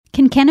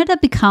Can Canada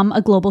become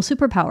a global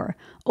superpower?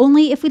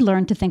 Only if we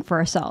learn to think for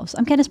ourselves.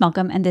 I'm Candice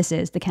Malcolm, and this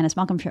is The Candice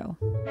Malcolm Show.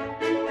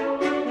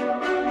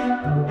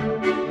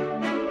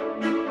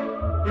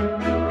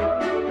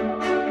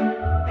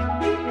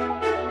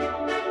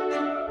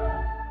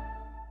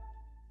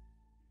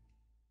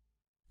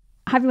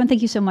 Hi, everyone.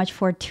 Thank you so much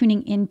for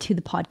tuning into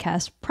the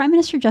podcast. Prime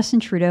Minister Justin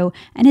Trudeau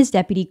and his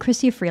deputy,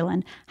 Chrystia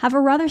Freeland, have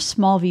a rather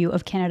small view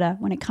of Canada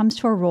when it comes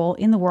to our role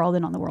in the world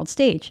and on the world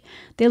stage.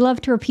 They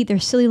love to repeat their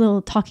silly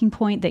little talking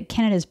point that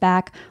Canada is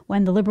back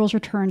when the Liberals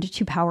returned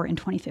to power in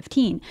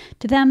 2015.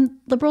 To them,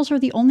 Liberals are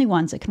the only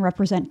ones that can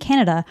represent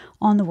Canada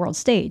on the world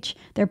stage.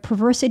 Their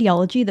perverse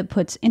ideology that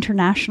puts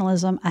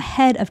internationalism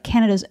ahead of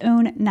Canada's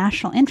own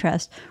national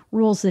interest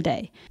rules the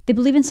day. They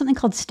believe in something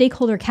called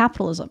stakeholder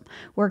capitalism,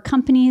 where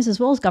companies as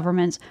well as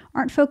governments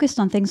aren't focused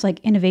on things like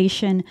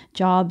innovation,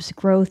 jobs,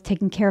 growth,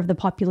 taking care of the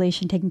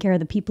population, taking care of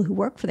the people who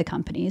work for the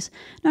companies.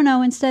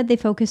 No, instead they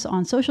focus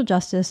on social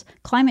justice,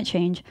 climate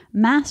change,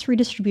 mass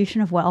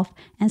redistribution of wealth,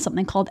 and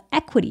something called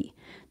equity.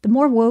 The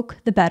more woke,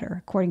 the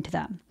better, according to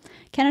them.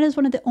 Canada is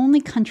one of the only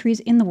countries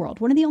in the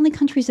world, one of the only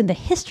countries in the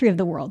history of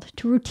the world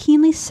to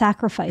routinely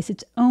sacrifice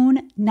its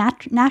own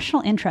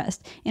national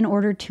interest in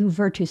order to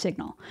virtue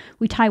signal.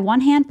 We tie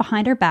one hand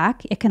behind our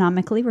back,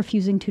 economically,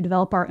 refusing to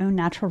develop our own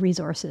natural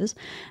resources.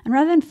 And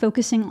rather than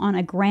focusing on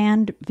a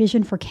grand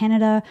vision for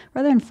Canada,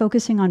 rather than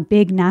focusing on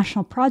big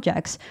national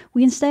projects,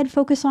 we instead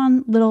focus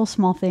on little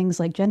small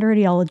things like gender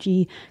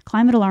ideology,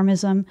 climate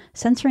alarmism,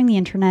 censoring the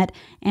internet,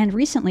 and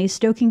recently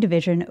stoking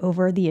division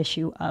over the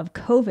issue of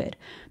COVID.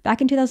 Back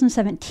in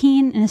 2017,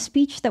 in a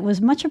speech that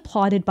was much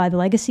applauded by the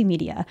legacy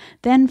media,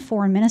 then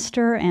Foreign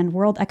Minister and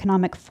World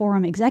Economic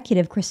Forum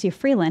executive Chrystia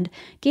Freeland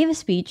gave a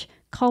speech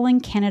calling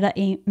Canada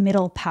a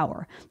middle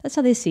power. That's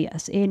how they see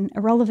us, an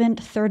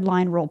irrelevant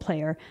third-line role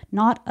player,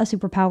 not a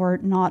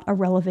superpower, not a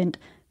relevant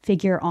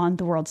figure on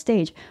the world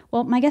stage.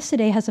 Well, my guest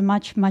today has a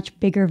much, much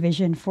bigger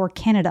vision for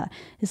Canada.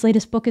 His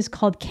latest book is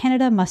called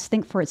Canada Must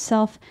Think for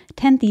Itself,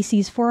 10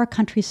 Theses for Our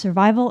Country's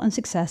Survival and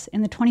Success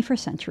in the 21st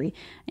Century.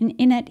 And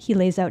in it, he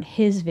lays out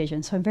his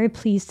vision. So I'm very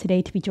pleased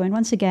today to be joined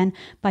once again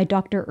by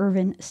Dr.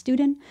 Irvin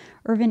Studin.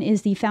 Irvin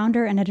is the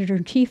founder and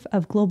editor-in-chief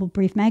of Global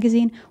Brief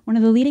magazine, one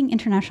of the leading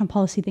international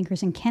policy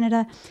thinkers in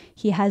Canada.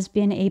 He has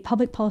been a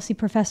public policy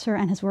professor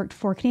and has worked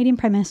for Canadian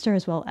Prime Minister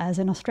as well as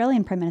an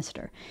Australian Prime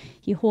Minister.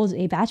 He holds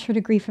a bachelor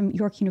degree from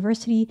York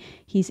University.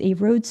 He's a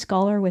Rhodes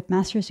Scholar with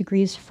master's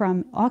degrees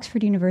from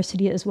Oxford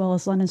University as well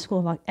as London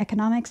School of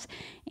Economics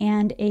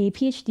and a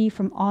PhD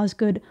from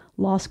Osgoode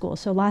Law School.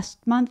 So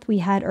last month we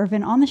had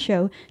Irvin on the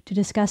show to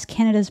discuss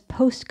Canada's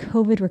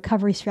post-COVID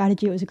recovery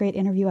strategy. It was a great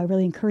interview. I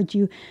really encourage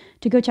you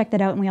to go check that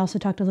out. And we also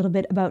talked a little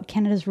bit about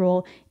Canada's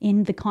role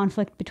in the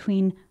conflict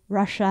between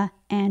Russia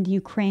and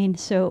Ukraine.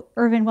 So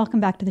Irvin, welcome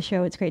back to the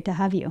show. It's great to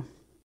have you.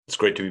 It's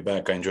great to be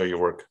back. I enjoy your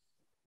work.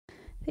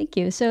 Thank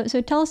you. So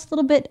tell us a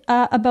little bit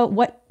about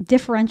what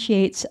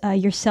differentiates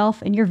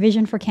yourself and your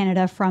vision for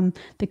Canada from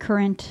the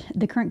current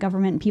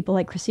government and people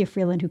like Chrystia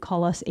Freeland who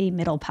call us a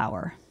middle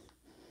power.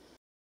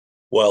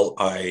 Well,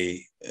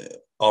 I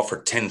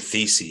offer 10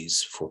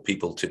 theses for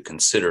people to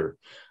consider,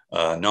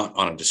 not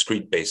on a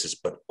discrete basis,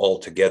 but all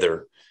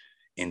together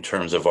in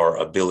terms of our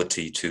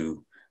ability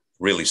to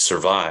really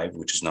survive,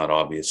 which is not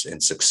obvious,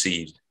 and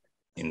succeed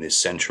in this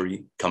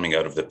century coming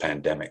out of the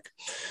pandemic.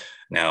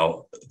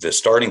 Now, the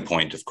starting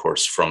point, of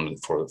course, for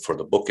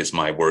the book is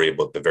my worry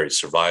about the very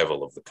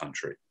survival of the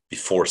country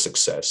before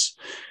success.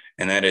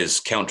 And that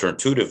is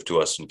counterintuitive to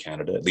us in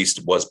Canada, at least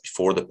it was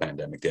before the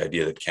pandemic, the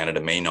idea that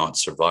Canada may not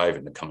survive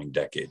in the coming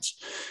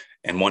decades.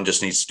 And one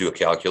just needs to do a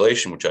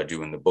calculation, which I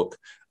do in the book,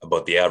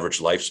 about the average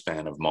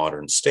lifespan of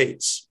modern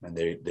states. And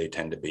they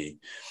tend to be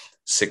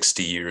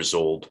 60 years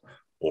old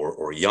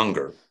or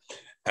younger,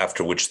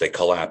 after which they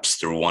collapse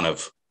through one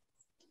of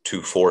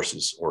two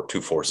forces or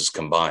two forces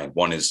combined.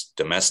 One is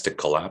domestic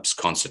collapse,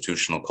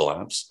 constitutional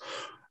collapse.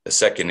 The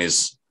second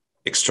is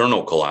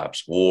external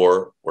collapse,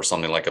 war, or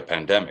something like a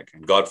pandemic.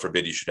 And God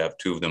forbid you should have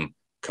two of them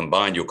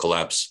combined, you'll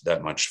collapse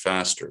that much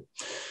faster.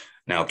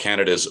 Now,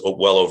 Canada is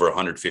well over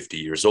 150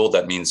 years old.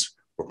 That means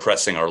we're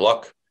pressing our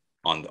luck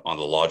on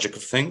the logic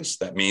of things.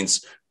 That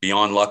means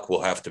beyond luck,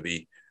 we'll have to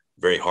be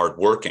very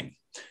hardworking.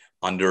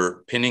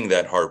 Underpinning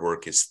that hard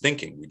work is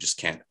thinking. We just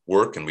can't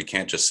work, and we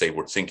can't just say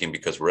we're thinking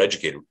because we're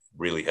educated. It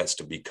really has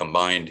to be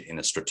combined in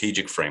a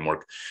strategic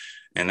framework.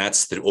 And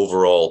that's the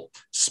overall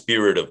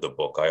spirit of the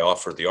book. I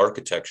offer the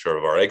architecture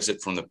of our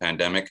exit from the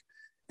pandemic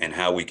and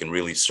how we can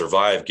really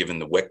survive given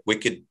the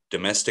wicked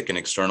domestic and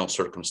external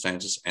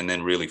circumstances, and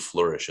then really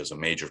flourish as a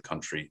major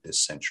country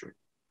this century.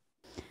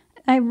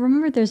 I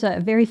remember there's a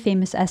very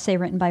famous essay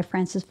written by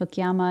Francis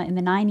Fukuyama in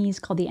the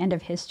 90s called The End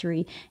of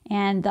History.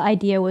 And the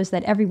idea was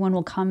that everyone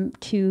will come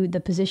to the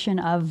position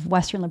of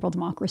Western liberal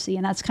democracy,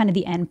 and that's kind of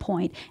the end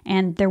point.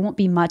 And there won't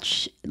be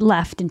much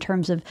left in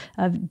terms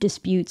of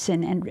disputes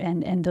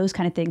and those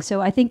kind of things. So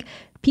I think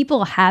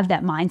people have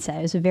that mindset.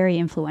 It was a very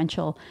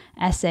influential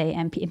essay,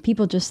 and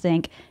people just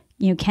think,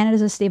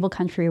 Canada's a stable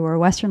country. We're a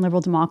Western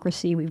liberal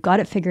democracy. We've got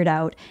it figured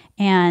out.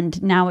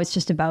 And now it's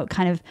just about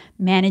kind of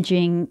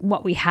managing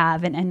what we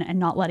have and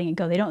not letting it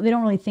go. They don't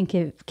really think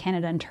of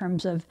Canada in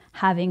terms of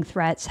having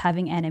threats,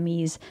 having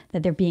enemies,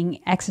 that there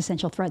being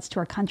existential threats to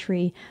our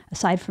country,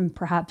 aside from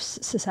perhaps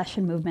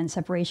secession movements,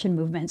 separation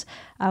movements.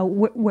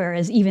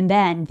 Whereas even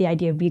then, the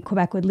idea would be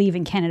Quebec would leave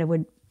and Canada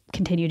would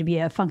continue to be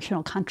a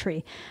functional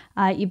country.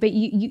 But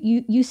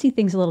you see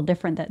things a little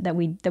different, that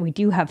we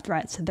do have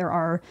threats. There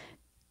are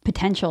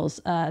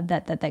potentials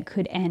that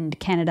could end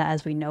Canada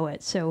as we know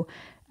it. So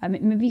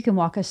maybe you can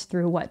walk us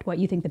through what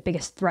you think the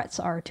biggest threats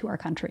are to our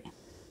country.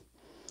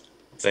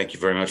 Thank you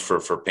very much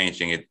for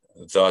painting it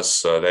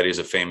thus. That is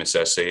a famous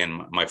essay.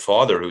 And my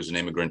father, who's an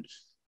immigrant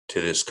to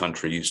this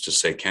country, used to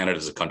say Canada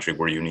is a country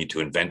where you need to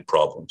invent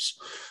problems.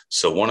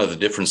 So one of the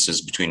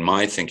differences between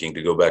my thinking,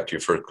 to go back to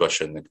your first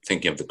question, the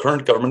thinking of the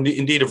current government,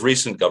 indeed of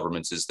recent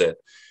governments, is that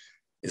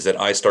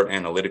I start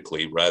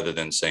analytically rather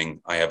than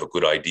saying I have a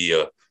good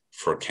idea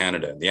for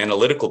Canada. The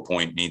analytical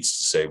point needs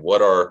to say,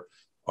 what are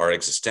our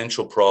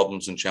existential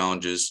problems and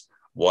challenges?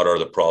 What are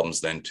the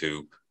problems then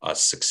to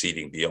us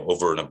succeeding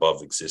over and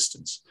above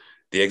existence?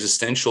 The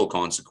existential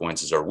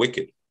consequences are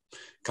wicked.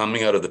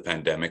 Coming out of the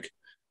pandemic,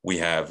 we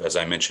have, as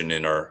I mentioned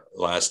in our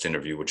last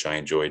interview, which I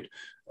enjoyed,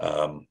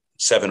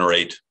 7 or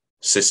 8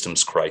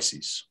 systems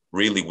crises,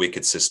 really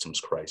wicked systems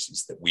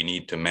crises that we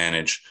need to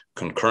manage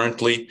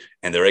concurrently,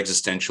 and they're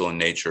existential in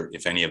nature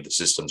if any of the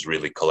systems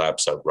really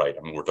collapse outright.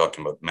 I mean, we're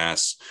talking about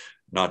mass,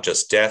 not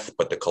just death,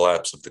 but the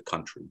collapse of the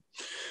country.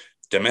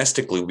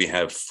 Domestically, we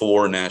have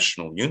 4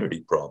 national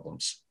unity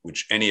problems,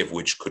 any of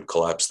which could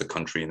collapse the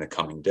country in the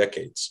coming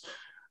decades.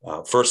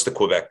 First, the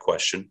Quebec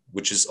question,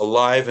 which is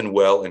alive and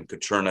well and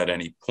could turn at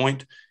any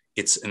point.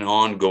 It's an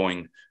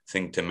ongoing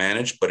thing to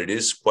manage, but it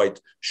is quite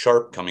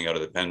sharp coming out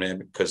of the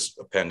pandemic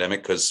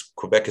because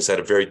Quebec has had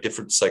a very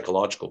different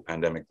psychological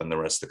pandemic than the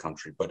rest of the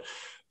country. But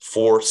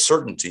for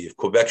certainty, if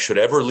Quebec should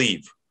ever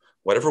leave,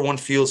 whatever one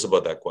feels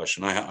about that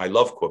question, I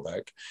love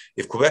Quebec.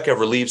 If Quebec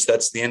ever leaves,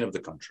 that's the end of the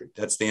country.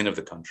 That's the end of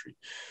the country.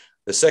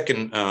 The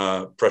second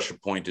pressure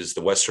point is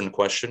the Western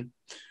question,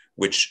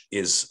 which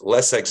is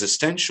less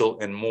existential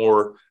and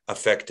more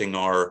affecting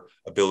our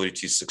ability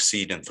to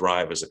succeed and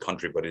thrive as a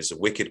country, but is a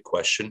wicked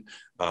question,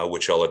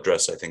 which I'll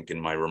address, I think, in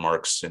my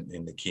remarks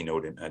in the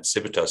keynote at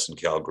Civitas in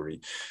Calgary.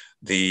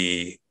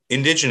 The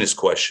Indigenous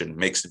question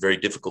makes it very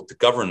difficult to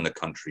govern the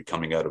country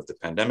coming out of the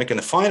pandemic. And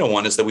the final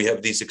one is that we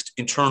have these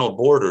internal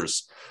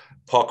borders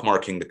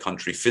pockmarking the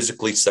country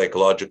physically,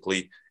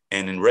 psychologically,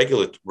 and in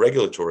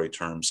regulatory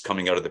terms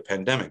coming out of the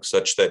pandemic,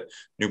 such that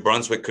New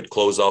Brunswick could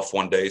close off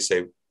one day,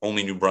 say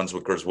only New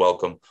Brunswickers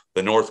welcome.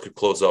 The North could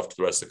close off to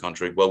the rest of the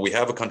country. Well, we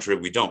have a country,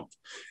 we don't.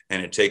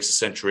 And it takes a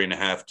century and a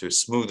half to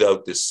smooth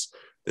out this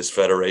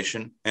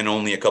federation, and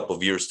only a couple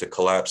of years to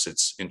collapse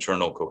its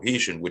internal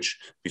cohesion, which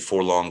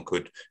before long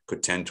could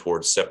tend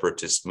towards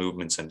separatist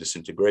movements and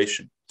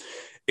disintegration.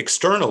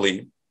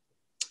 Externally,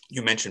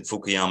 you mentioned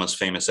Fukuyama's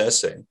famous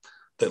essay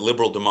that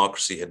liberal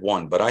democracy had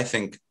won, but I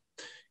think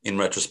in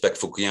retrospect,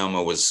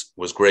 Fukuyama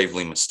was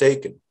gravely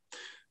mistaken,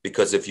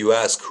 because if you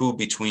ask who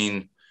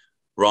between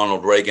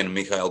Ronald Reagan and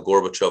Mikhail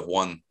Gorbachev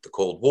won the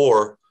Cold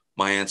War,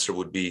 my answer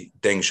would be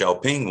Deng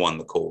Xiaoping won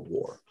the Cold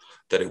War,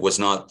 that it was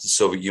not the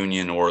Soviet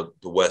Union or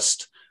the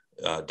West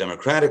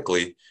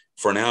democratically.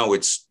 For now,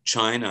 it's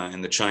China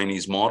and the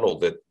Chinese model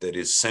that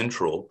is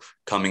central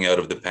coming out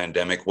of the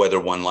pandemic, whether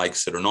one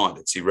likes it or not.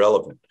 It's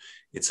irrelevant.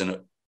 It's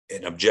an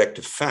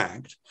objective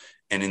fact.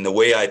 And in the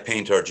way I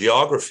paint our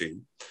geography,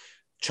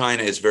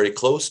 China is very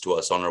close to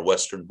us on our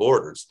western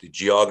borders. The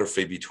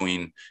geography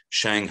between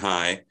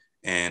Shanghai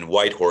and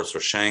Whitehorse,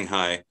 or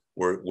Shanghai,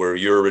 where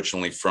you're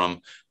originally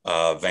from,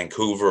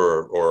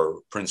 Vancouver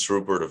or Prince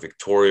Rupert or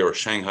Victoria or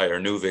Shanghai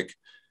or Nuvik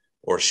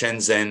or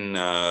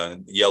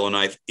Shenzhen,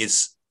 Yellowknife,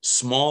 is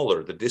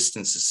smaller. The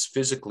distance is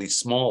physically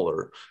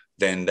smaller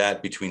than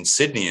that between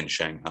Sydney and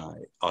Shanghai,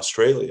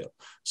 Australia.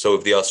 So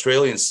if the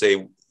Australians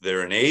say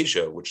they're in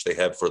Asia, which they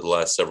have for the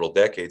last several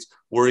decades,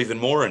 we're even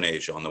more in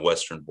Asia on the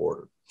western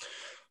border.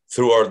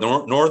 Through our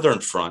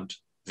northern front,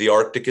 the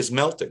Arctic is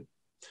melting.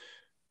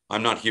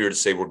 I'm not here to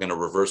say we're going to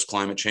reverse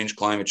climate change.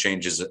 Climate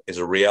change is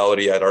a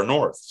reality at our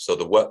north. So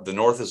the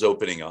north is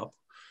opening up.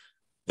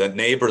 The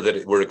neighbor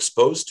that we're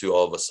exposed to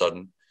all of a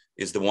sudden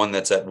is the one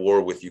that's at war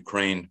with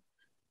Ukraine,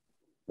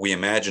 we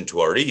imagine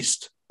to our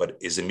east, but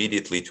is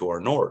immediately to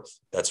our north.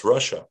 That's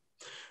Russia.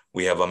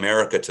 We have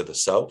America to the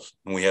south,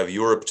 and we have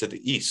Europe to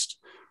the east.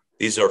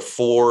 These are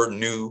 4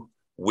 new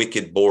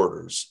wicked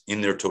borders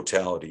in their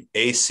totality,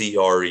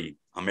 ACRE.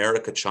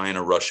 America,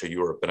 China, Russia,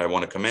 Europe. And I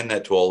want to commend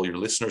that to all your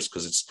listeners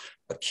because it's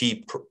a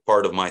key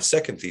part of my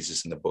second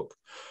thesis in the book.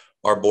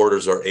 Our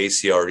borders are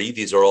ACRE.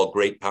 These are all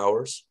great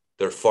powers.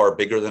 They're far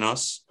bigger than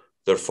us.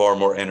 They're far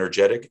more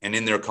energetic. And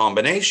in their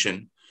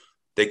combination,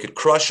 they could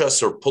crush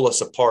us or pull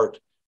us apart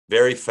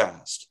very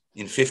fast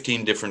in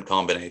 15 different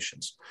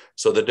combinations.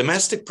 So the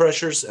domestic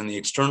pressures and the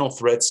external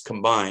threats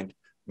combined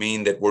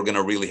mean that we're going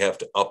to really have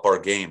to up our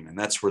game. And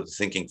that's where the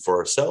thinking for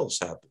ourselves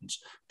happens.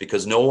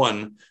 Because no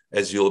one,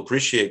 as you'll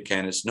appreciate,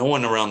 Candice, no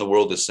one around the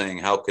world is saying,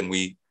 how can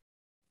we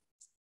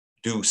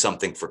do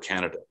something for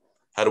Canada?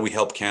 How do we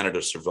help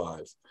Canada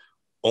survive?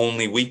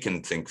 Only we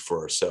can think for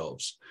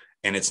ourselves.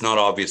 And it's not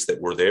obvious that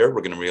we're there.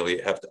 We're going to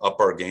really have to up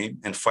our game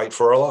and fight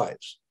for our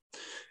lives.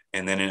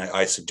 And then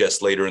I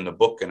suggest later in the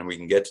book, and we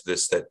can get to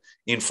this, that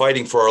in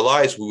fighting for our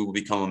lives, we will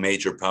become a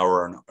major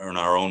power in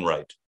our own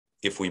right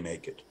if we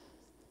make it.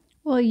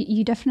 Well,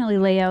 you definitely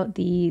lay out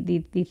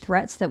the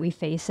threats that we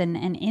face, and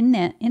in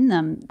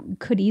them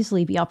could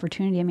easily be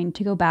opportunity. I mean,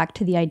 to go back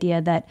to the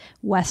idea that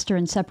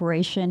Western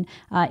separation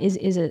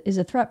is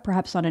a threat,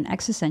 perhaps not an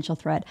existential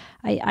threat.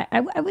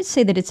 I would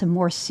say that it's a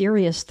more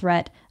serious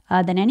threat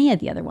than any of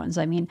the other ones.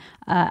 I mean,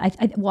 I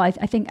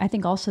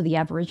think also the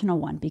Aboriginal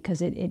one,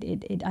 because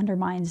it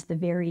undermines the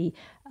very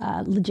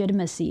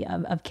legitimacy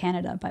of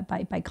Canada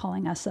by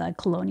calling us a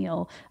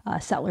colonial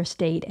settler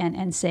state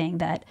and saying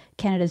that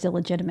Canada is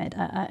illegitimate.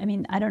 I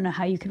mean, I don't know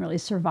how you can really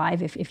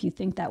survive if you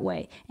think that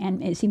way.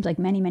 And it seems like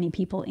many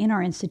people in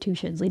our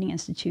institutions, leading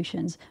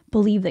institutions,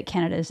 believe that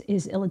Canada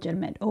is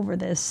illegitimate over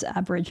this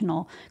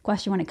Aboriginal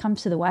question. When it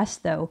comes to the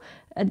West, though,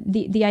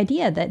 the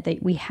idea that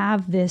we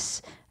have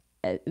this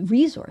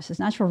resources,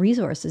 natural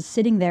resources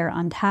sitting there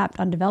untapped,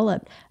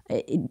 undeveloped,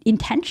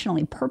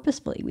 intentionally,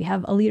 purposefully. We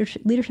have a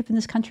leadership in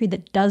this country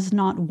that does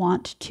not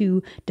want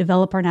to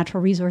develop our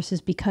natural resources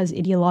because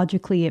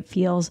ideologically it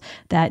feels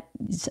that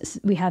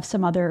we have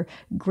some other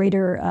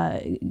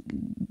greater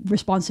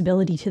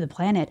responsibility to the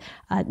planet.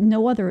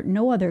 No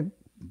other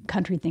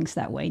country thinks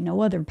that way.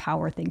 No other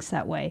power thinks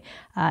that way.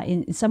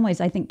 In some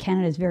ways, I think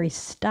Canada is very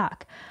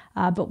stuck.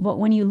 But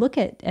when you look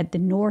at the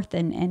North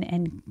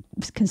and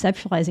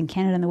conceptualizing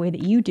Canada in the way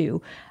that you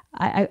do,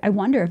 I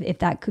wonder if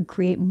that could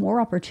create more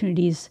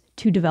opportunities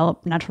to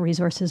develop natural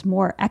resources,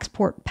 more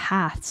export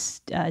paths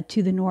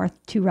to the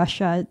North, to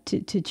Russia,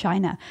 to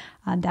China.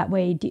 That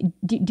way, do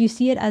you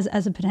see it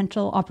as a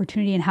potential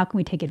opportunity, and how can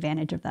we take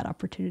advantage of that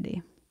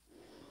opportunity?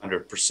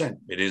 100%.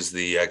 It is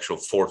the actual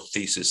fourth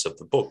thesis of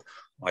the book.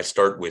 I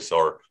start with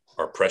our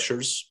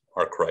pressures,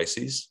 our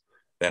crises.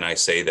 Then I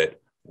say that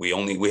we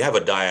have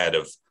a dyad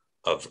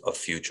of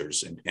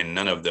futures, and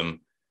none of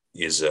them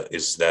is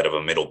that of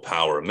a middle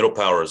power. Middle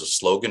power is a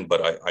slogan,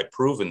 but I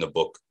prove in the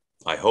book,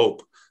 I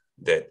hope,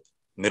 that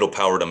middle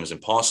powerdom is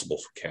impossible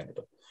for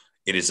Canada.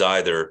 It is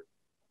either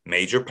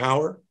major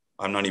power,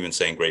 I'm not even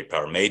saying great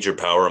power, major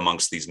power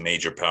amongst these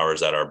major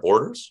powers at our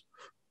borders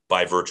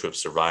by virtue of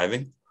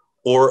surviving,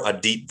 or a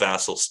deep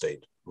vassal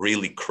state,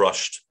 really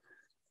crushed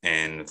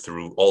and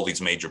through all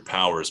these major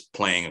powers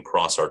playing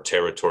across our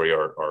territory,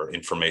 our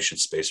information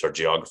space, our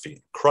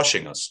geography,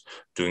 crushing us,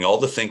 doing all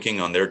the thinking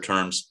on their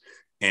terms.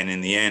 And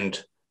in the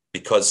end,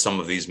 because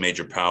some of these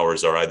major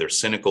powers are either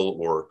cynical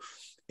or,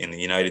 in the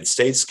United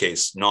States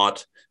case,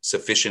 not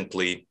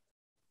sufficiently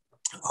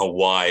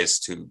wise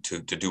to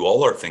do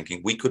all our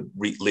thinking, we could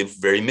live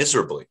very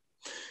miserably.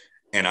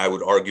 And I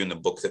would argue in the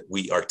book that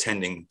we are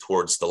tending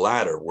towards the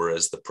latter,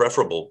 whereas the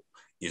preferable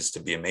is to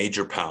be a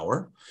major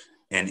power,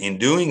 and in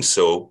doing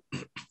so,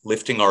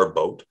 lifting our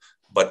boat,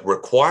 but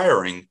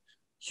requiring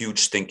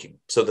huge thinking.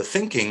 So the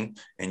thinking,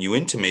 and you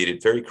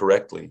intimated very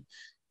correctly,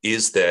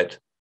 is that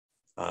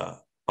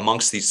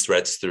amongst these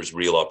threats, there's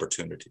real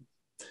opportunity.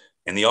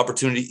 And the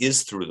opportunity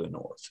is through the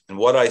North. And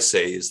what I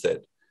say is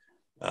that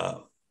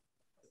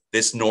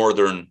this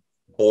northern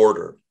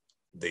border,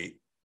 the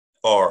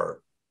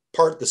R,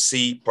 part the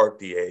C, part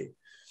the A,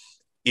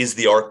 is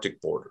the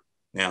Arctic border.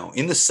 Now,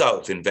 in the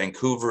South, in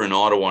Vancouver and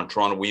Ottawa and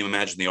Toronto, we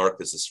imagine the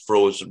Arctic as this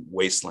frozen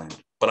wasteland.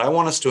 But I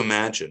want us to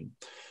imagine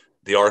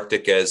the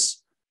Arctic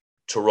as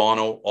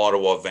Toronto,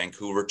 Ottawa,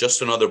 Vancouver,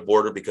 just another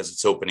border because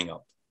it's opening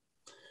up.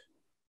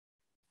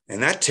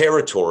 And that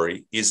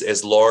territory is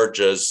as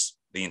large as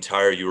the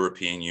entire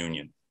European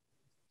Union.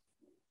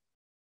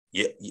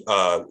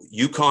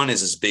 Yukon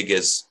is as big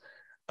as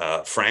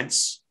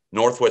France.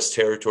 Northwest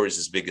Territories is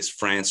as big as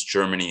France,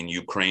 Germany, and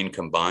Ukraine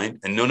combined,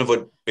 and none of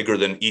it bigger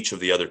than each of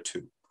the other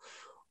two.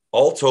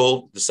 All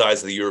told, the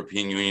size of the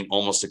European Union,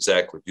 almost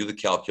exactly. Do the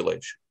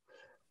calculation.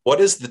 What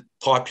is the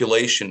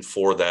population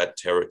for that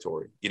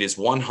territory? It is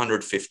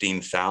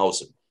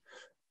 115,000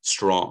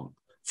 strong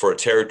for a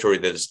territory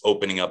that is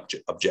opening up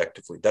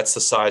objectively. That's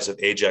the size of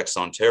Ajax,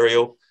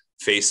 Ontario,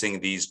 facing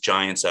these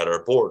giants at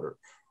our border.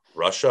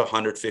 Russia,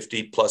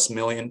 150 plus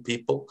million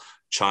people.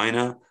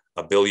 China,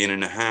 1.5 billion.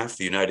 The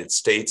United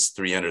States,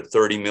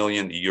 330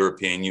 million. The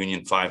European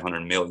Union, 500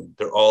 million.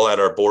 They're all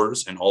at our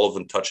borders and all of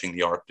them touching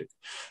the Arctic.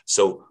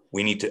 So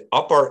we need to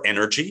up our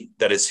energy,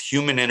 that is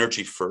human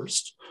energy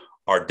first,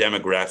 our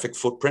demographic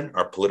footprint,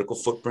 our political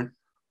footprint,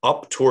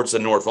 up towards the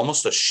North,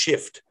 almost a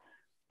shift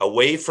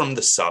away from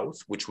the South,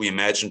 which we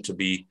imagine to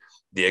be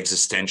the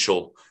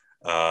existential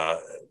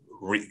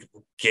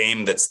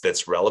game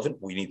that's relevant.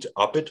 We need to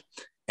up it.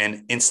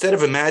 And instead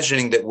of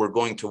imagining that we're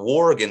going to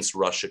war against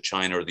Russia,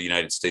 China, or the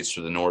United States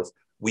to the North,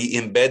 we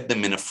embed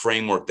them in a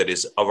framework that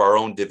is of our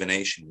own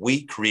divination.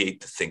 We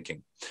create the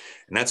thinking.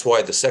 And that's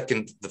why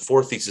the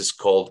fourth thesis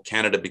called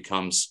Canada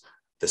becomes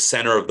the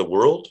center of the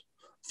world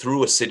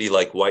through a city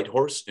like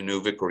Whitehorse,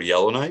 Inuvik, or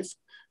Yellowknife.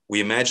 We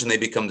imagine they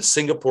become the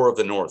Singapore of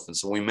the North. And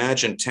so we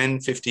imagine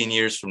 10, 15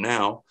 years from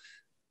now,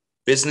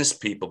 business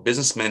people,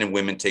 businessmen and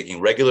women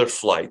taking regular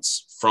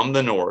flights from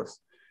the north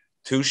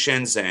to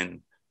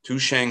Shenzhen, to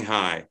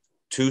Shanghai,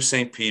 to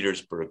St.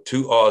 Petersburg,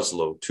 to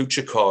Oslo, to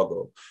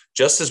Chicago,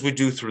 just as we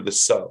do through the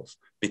south,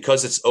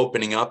 because it's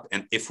opening up.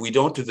 And if we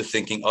don't do the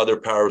thinking, other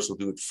powers will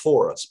do it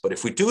for us. But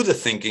if we do the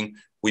thinking,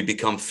 we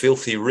become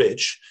filthy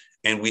rich.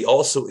 And we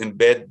also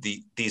embed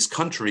these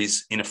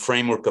countries in a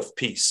framework of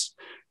peace,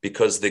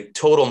 because the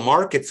total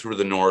market through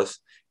the north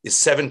is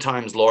 7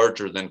 times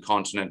larger than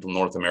continental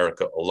North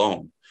America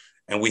alone.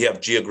 And we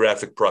have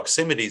geographic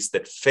proximities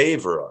that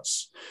favor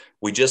us.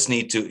 We just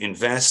need to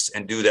invest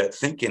and do that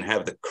thinking,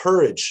 have the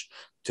courage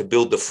to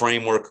build the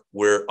framework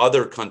where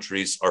other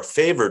countries are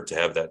favored to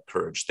have that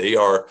courage. They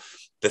are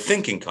the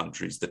thinking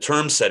countries, the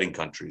term-setting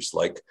countries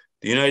like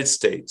the United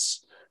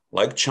States,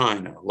 like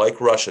China,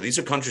 like Russia. These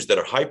are countries that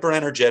are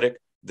hyper-energetic.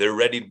 They're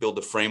ready to build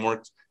the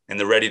framework, and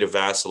they're ready to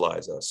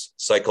vassalize us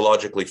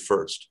psychologically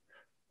first.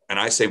 And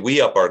I say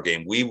we up our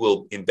game. We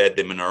will embed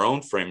them in our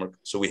own framework.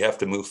 So we have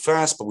to move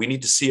fast, but we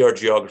need to see our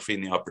geography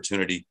and the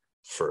opportunity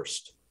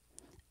first.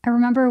 I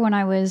remember when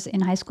I was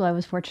in high school, I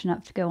was fortunate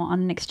enough to go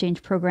on an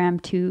exchange program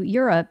to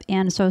Europe.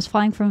 And so I was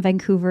flying from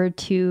Vancouver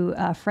to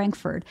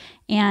Frankfurt.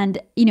 And,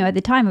 you know, at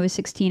the time I was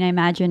 16, I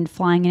imagined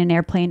flying in an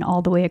airplane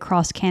all the way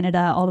across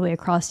Canada, all the way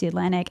across the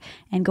Atlantic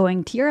and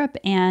going to Europe.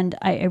 And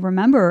I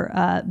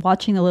remember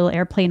watching the little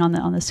airplane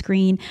on the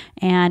screen.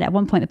 And at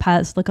one point, the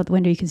pilots look out the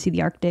window, you can see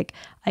the Arctic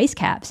ice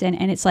caps. And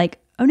it's like,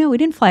 oh no, we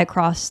didn't fly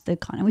across the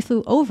continent. We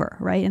flew over,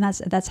 right? And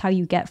that's how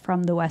you get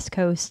from the West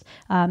Coast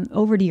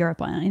over to Europe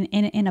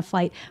in a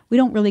flight. We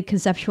don't really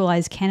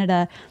conceptualize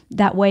Canada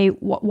that way.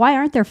 Why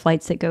aren't there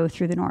flights that go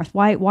through the north?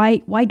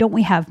 Why don't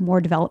we have more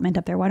development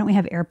up there? Why don't we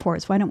have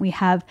airports? Why don't we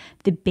have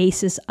the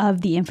basis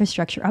of the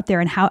infrastructure up there?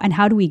 And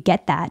how do we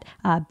get that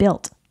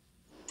built?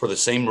 For the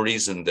same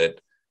reason that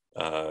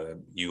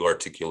you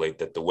articulate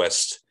that the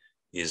West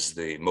is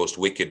the most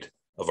wicked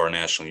of our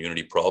national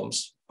unity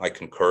problems, I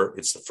concur.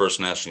 It's the first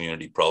national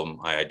unity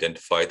problem I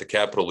identified. The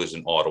capital is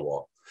in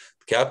Ottawa.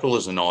 The capital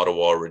is in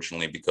Ottawa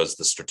originally because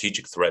the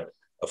strategic threat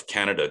of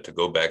Canada, to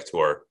go back to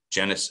our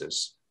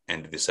genesis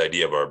and this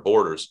idea of our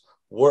borders,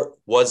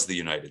 was the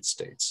United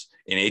States.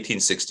 In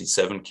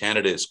 1867,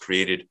 Canada is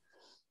created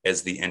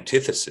as the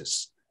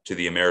antithesis to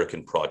the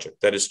American project.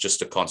 That is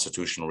just a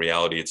constitutional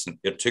reality. It's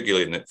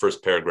articulated in the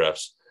first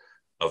paragraphs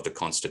of the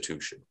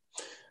Constitution.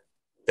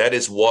 That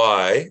is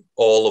why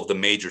all of the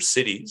major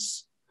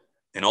cities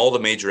and all the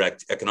major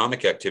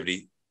economic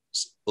activity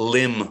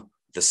limb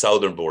the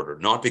southern border,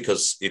 not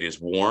because it is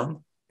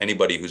warm.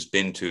 Anybody who's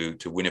been to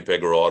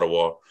Winnipeg or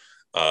Ottawa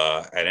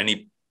at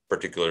any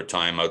particular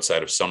time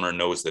outside of summer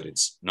knows that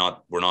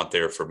we're not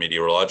there for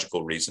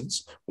meteorological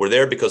reasons. We're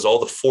there because all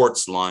the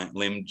forts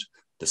limbed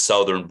the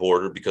southern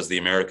border because the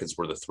Americans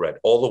were the threat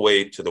all the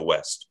way to the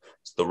west.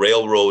 So the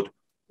railroad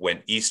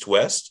went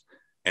east-west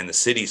and the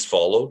cities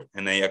followed,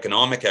 and the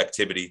economic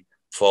activity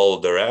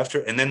followed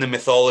thereafter. And then the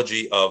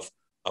mythology of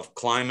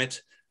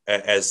climate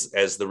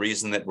as the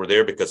reason that we're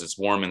there because it's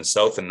warm in the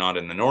south and not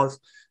in the north.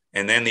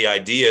 And then the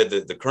idea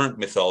that the current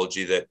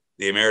mythology that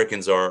the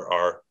Americans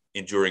are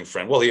enduring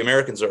friend. Well, the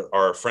Americans are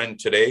our friend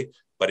today,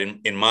 but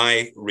in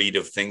my read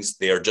of things,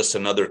 they are just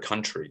another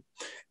country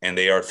and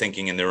they are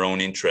thinking in their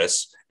own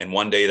interests. And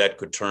one day that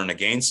could turn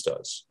against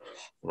us,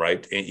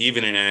 right?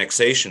 Even in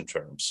annexation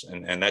terms.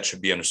 And that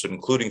should be understood,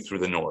 including through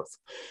the north.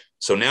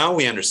 So now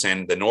we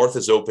understand the north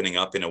is opening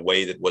up in a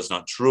way that was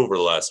not true over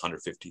the last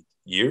 150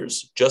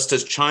 years, just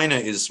as China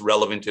is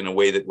relevant in a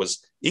way that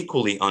was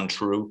equally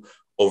untrue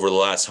over the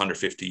last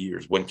 150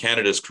 years. When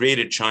Canada is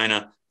created,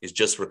 China is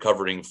just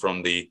recovering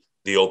from the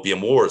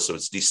Opium War, so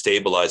it's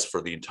destabilized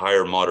for the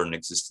entire modern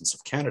existence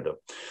of Canada.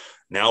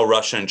 Now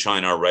Russia and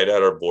China are right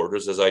at our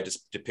borders, as I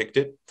just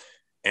depicted.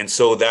 And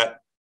so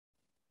that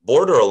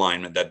border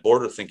alignment, that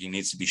border thinking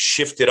needs to be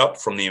shifted up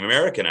from the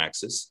American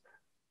axis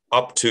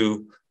up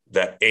to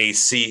that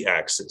AC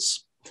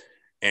axis.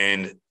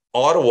 And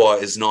Ottawa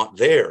is not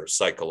there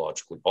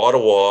psychologically.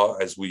 Ottawa,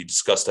 as we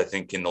discussed, I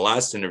think, in the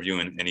last interview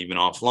and even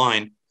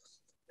offline,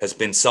 has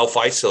been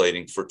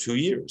self-isolating for 2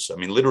 years. I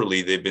mean,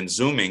 literally, they've been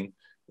Zooming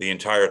the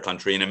entire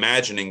country and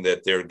imagining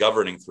that they're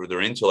governing through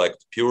their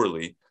intellect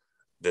purely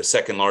the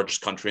second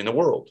largest country in the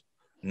world,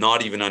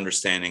 not even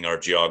understanding our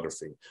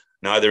geography,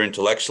 neither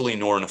intellectually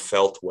nor in a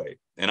felt way.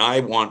 And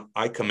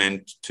I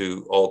commend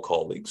to all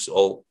colleagues,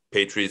 all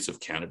patriots of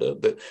Canada,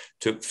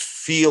 to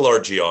feel our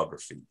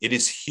geography. It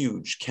is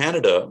huge.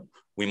 Canada,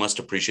 we must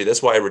appreciate.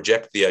 That's why I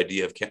reject the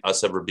idea of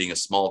us ever being a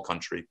small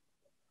country.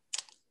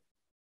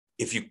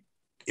 If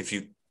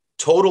you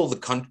total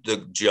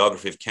the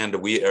geography of Canada,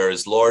 we are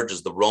as large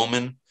as the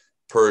Roman,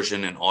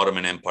 Persian, and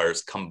Ottoman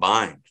empires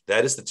combined.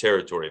 That is the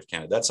territory of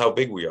Canada. That's how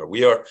big we are.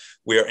 We are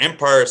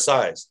empire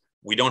size.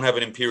 We don't have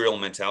an imperial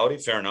mentality.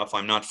 Fair enough.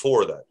 I'm not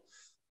for that.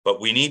 But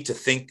we need to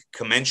think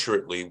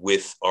commensurately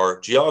with our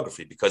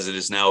geography because it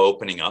is now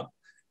opening up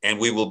and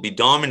we will be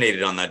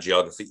dominated on that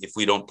geography if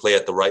we don't play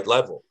at the right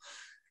level.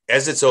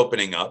 As it's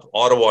opening up,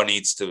 Ottawa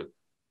needs to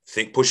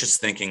push its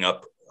thinking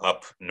up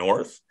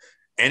north.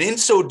 And in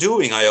so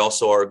doing, I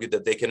also argued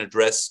that they can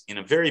address in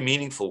a very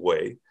meaningful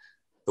way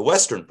the the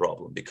Western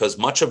problem, because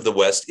much of the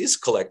West is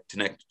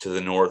connected to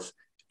the North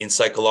in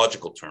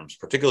psychological terms,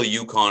 particularly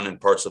Yukon and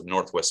parts of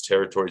Northwest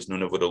Territories,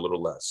 Nunavut a little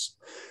less.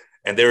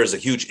 And there is a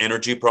huge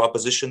energy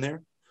proposition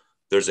there.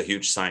 There's a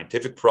huge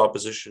scientific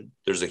proposition.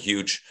 There's a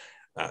huge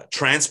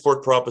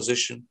transport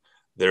proposition.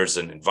 There's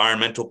an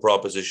environmental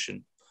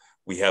proposition.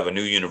 We have a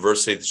new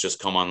university that's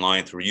just come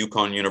online through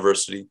Yukon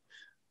University.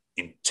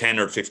 In 10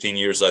 or 15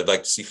 years, I'd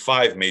like to see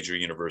 5 major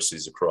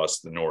universities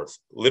across the North,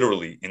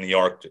 literally in the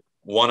Arctic,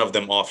 one of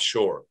them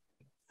offshore.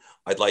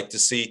 I'd like to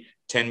see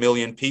 10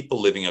 million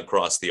people living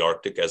across the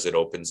Arctic as it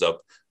opens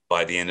up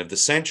by the end of the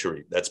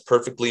century. That's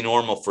perfectly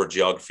normal for a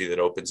geography that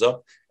opens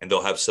up. And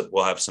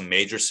we'll have some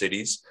major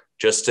cities,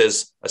 just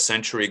as a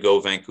century ago,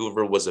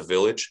 Vancouver was a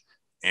village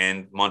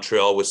and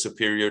Montreal was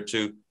superior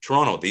to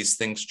Toronto. These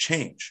things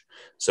change.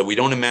 So we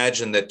don't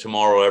imagine that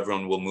tomorrow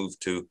everyone will move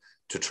to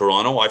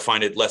Toronto. I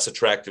find it less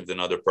attractive than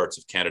other parts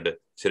of Canada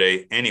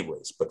today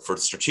anyways. But for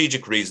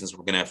strategic reasons,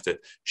 we're going to have to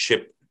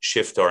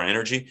shift our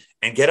energy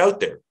and get out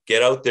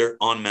there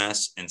en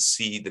masse and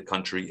see the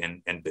country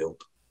and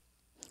build.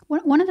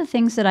 One of the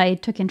things that I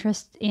took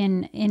interest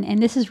in, and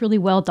this is really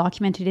well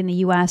documented in the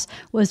U.S.,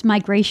 was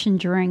migration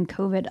during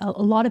COVID.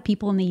 A lot of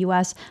people in the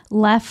U.S.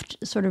 left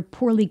sort of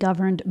poorly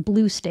governed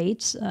blue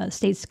states,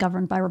 states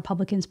governed by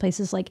Republicans,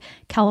 places like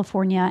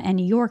California and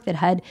New York that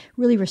had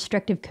really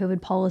restrictive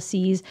COVID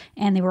policies,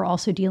 and they were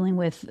also dealing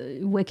with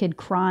wicked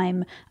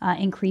crime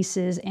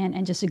increases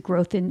and just a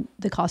growth in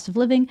the cost of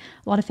living.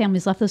 A lot of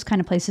families left those kind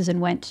of places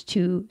and went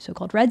to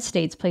so-called red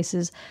states,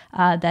 places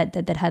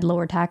that had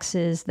lower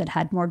taxes, that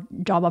had more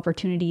job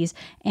opportunities,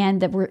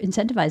 and that were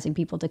incentivizing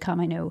people to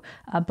come. I know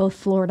both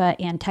Florida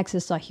and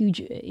Texas saw huge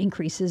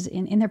increases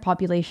in their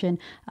population.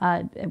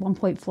 At one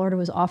point, Florida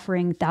was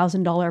offering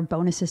 $1,000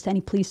 bonuses to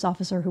any police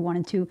officer who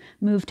wanted to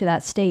move to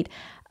that state.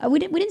 We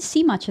didn't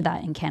see much of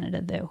that in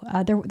Canada,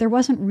 though. There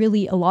wasn't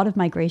really a lot of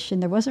migration.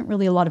 There wasn't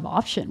really a lot of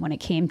option when it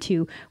came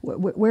to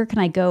where can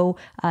I go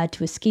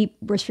to escape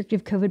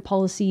restrictive COVID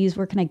policies?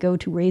 Where can I go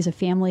to raise a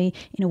family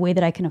in a way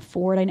that I can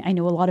afford? I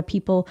know a lot of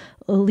people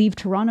leave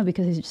Toronto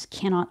because they just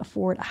cannot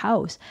afford a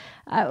house.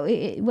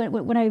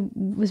 When I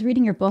was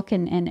reading your book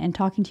and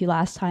talking to you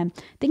last time,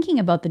 thinking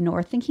about the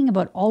North, thinking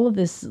about all of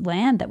this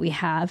land that we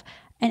have,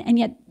 and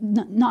yet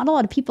not a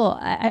lot of people,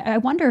 I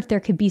wonder if there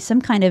could be some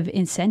kind of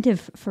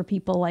incentive for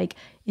people, like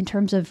in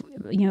terms of,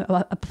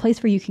 a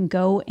place where you can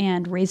go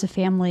and raise a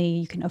family,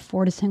 you can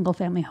afford a single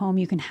family home,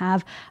 you can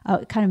have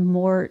a kind of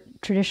more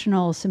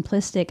traditional,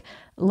 simplistic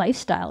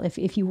lifestyle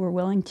if you were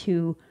willing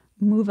to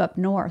move up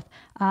north.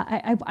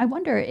 I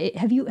wonder,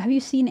 have you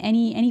seen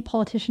any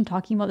politician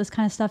talking about this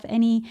kind of stuff?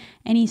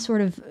 Any sort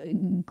of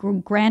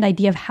grand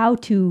idea of how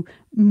to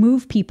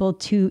move people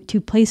to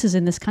places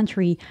in this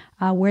country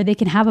where they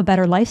can have a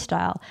better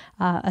lifestyle,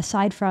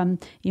 aside from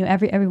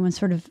everyone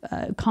sort of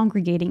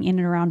congregating in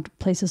and around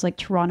places like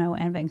Toronto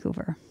and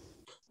Vancouver?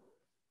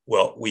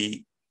 Well,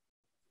 we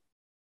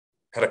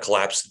had a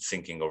collapse in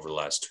thinking over the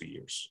last 2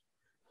 years.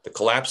 The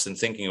collapse in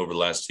thinking over the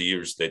last 2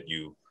 years that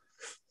you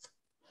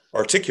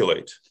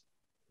articulate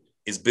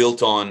is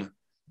built on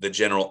the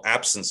general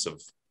absence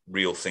of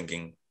real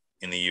thinking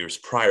in the years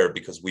prior,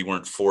 because we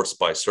weren't forced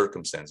by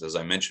circumstance. As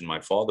I mentioned,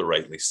 my father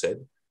rightly said,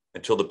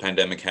 until the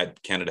pandemic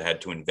Canada had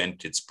to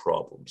invent its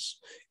problems.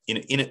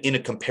 In a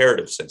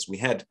comparative sense, we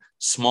had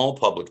small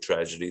public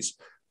tragedies,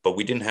 but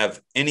we didn't have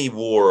any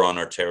war on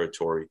our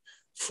territory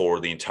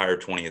for the entire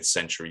 20th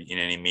century in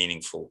any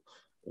meaningful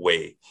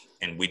way.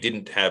 And we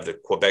didn't have the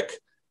Quebec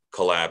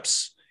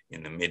collapse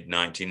in the mid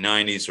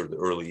 1990s or the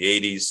early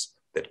 80s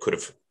that could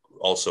have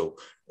also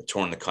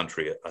torn the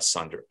country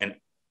asunder. And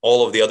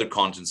all of the other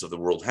continents of the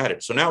world had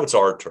it. So now it's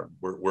our turn.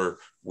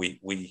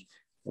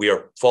 We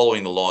are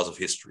following the laws of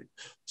history.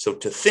 So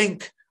to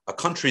think, a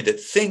country that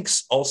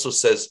thinks also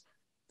says,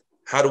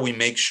 how do we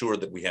make sure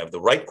that we have the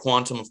right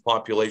quantum of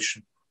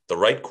population, the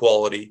right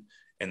quality,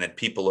 and that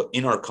people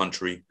in our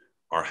country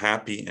are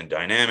happy and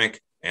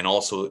dynamic and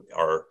also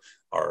are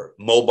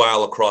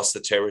mobile across the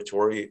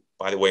territory.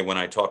 By the way, when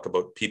I talk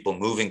about people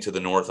moving to the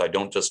North, I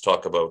don't just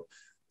talk about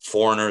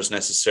foreigners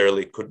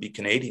necessarily. It could be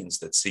Canadians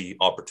that see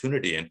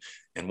opportunity.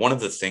 And one of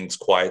the things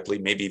quietly,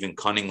 maybe even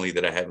cunningly,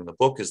 that I have in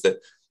the book is that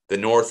the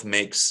North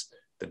makes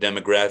the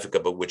demographic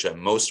about which I'm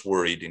most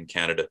worried in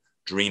Canada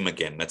dream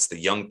again. That's the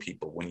young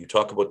people. When you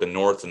talk about the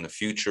North and the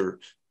future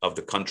of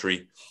the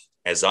country,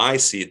 as I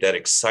see it, that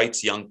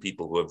excites young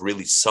people who have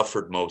really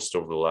suffered most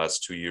over the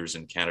last 2 years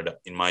in Canada,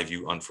 in my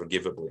view,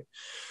 unforgivably.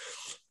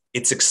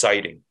 It's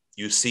exciting.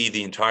 You see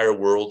the entire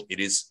world. It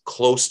is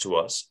close to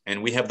us.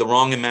 And we have the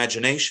wrong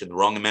imagination, the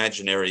wrong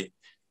imaginary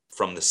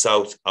from the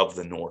south of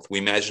the North. We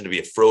imagine to be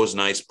a frozen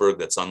iceberg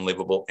that's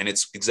unlivable. And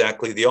it's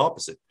exactly the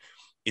opposite.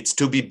 It's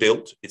to be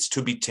built. It's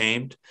to be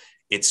tamed.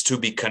 It's to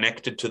be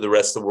connected to the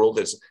rest of the world.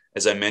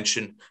 As I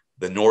mentioned,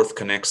 the North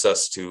connects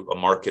us to a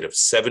market of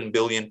 7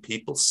 billion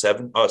people,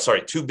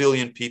 2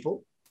 billion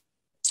people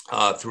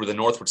through the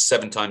North, which is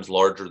 7 times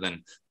larger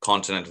than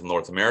continental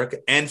North America,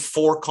 and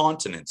 4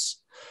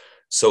 continents.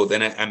 So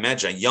then I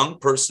imagine a young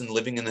person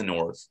living in the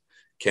North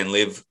can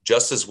live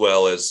just as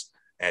well as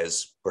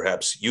as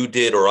perhaps you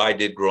did or I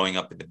did growing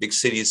up in the big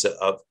cities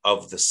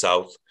of the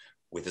South,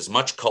 with as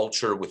much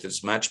culture, with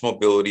as much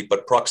mobility,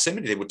 but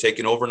proximity. They would take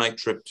an overnight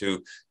trip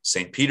to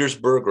St.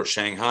 Petersburg or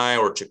Shanghai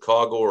or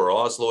Chicago or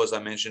Oslo, as I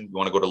mentioned. You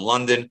want to go to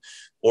London,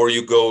 or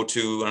you go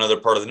to another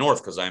part of the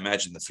north, because I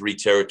imagine the three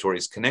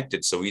territories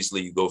connected so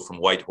easily. You go from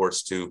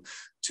Whitehorse to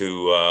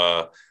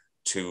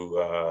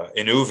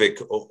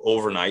Inuvik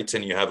overnight,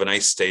 and you have a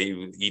nice stay.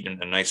 You eat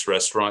in a nice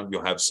restaurant.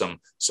 You'll have some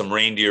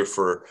reindeer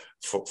for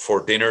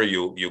dinner.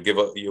 You'll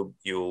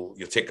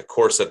take a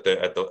course at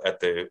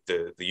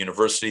the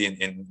university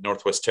in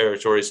Northwest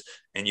Territories,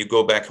 and you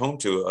go back home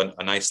to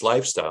a nice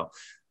lifestyle.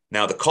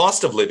 Now, the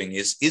cost of living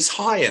is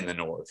high in the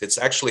north. It's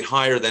actually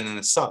higher than in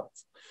the south.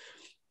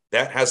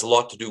 That has a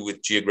lot to do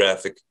with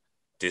geographic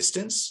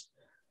distance,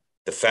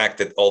 the fact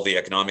that all the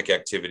economic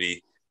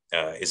activity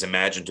is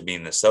imagined to be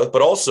in the south,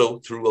 but also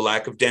through a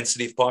lack of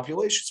density of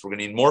population. So we're going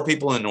to need more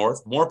people in the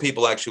north. More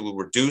people actually will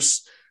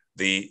reduce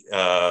the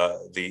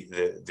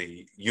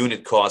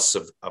unit costs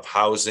of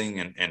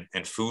housing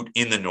and food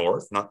in the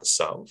north, not the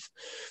south,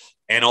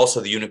 and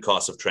also the unit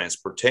costs of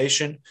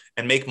transportation,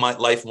 and make my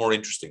life more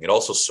interesting. It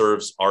also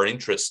serves our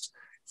interest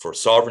for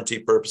sovereignty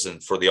purposes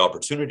and for the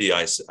opportunity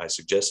I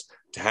suggest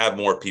to have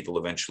more people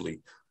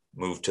eventually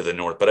move to the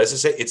north. But as I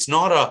say, it's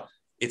not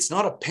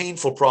a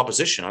painful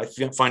proposition. I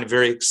find it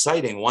very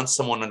exciting once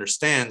someone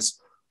understands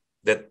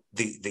that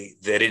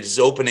that it is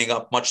opening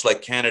up, much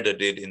like Canada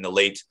did in the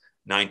late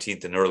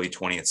 19th and early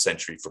 20th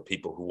century, for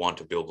people who want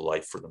to build a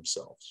life for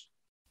themselves.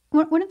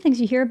 One of the things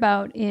you hear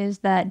about is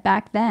that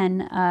back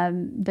then,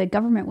 the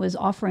government was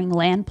offering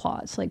land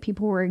plots. Like,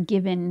 people were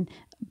given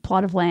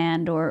plot of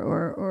land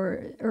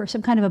or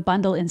some kind of a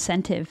bundle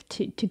incentive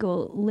to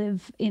go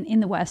live in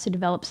the West, to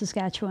develop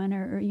Saskatchewan,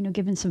 or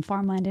given some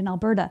farmland in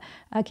Alberta.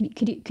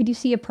 Could you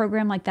see a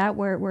program like that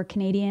where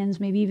Canadians,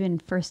 maybe even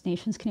First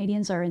Nations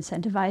Canadians, are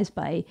incentivized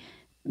by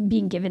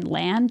being given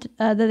land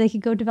that they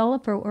could go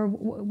develop, or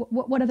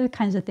what other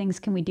kinds of things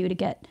can we do to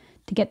get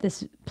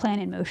this plan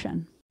in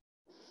motion?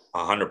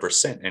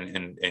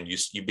 100%, and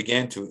you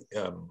began to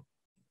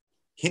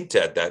hint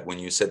at that when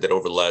you said that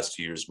over the last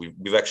 2 years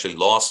we've actually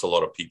lost a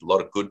lot of people, a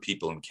lot of good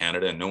people in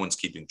Canada, and no one's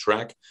keeping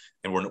track,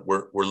 and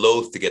we're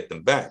loath to get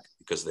them back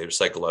because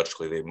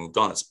they've moved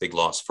on. It's a big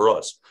loss for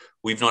us.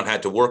 We've not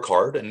had to work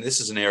hard, and this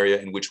is an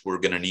area in which we're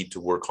going to need to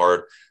work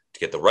hard to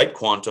get the right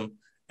quantum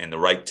and the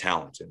right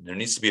talent. And there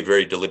needs to be a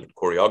very deliberate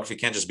choreography.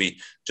 It can't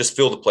just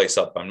fill the place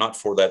up. I'm not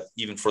for that,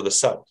 even for the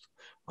South.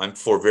 I'm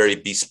for very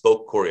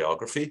bespoke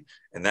choreography,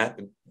 and that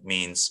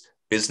means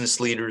business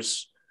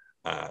leaders,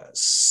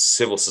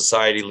 civil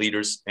society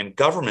leaders, and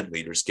government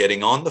leaders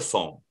getting on the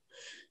phone,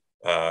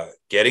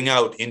 getting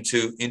out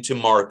into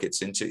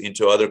markets,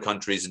 into other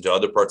countries, into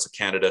other parts of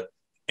Canada,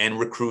 and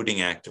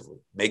recruiting actively.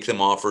 Make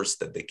them offers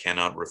that they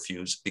cannot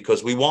refuse,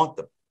 because we want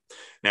them.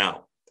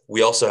 Now,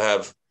 we also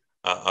have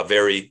a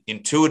very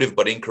intuitive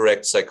but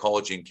incorrect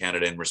psychology in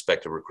Canada in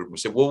respect to recruitment. We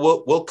say,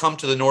 well, we'll come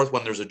to the north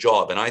when there's a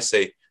job. And I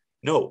say,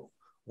 no,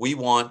 we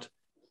want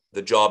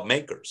the job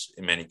makers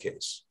in many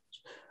cases.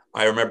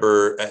 I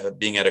remember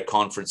being at a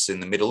conference in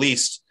the Middle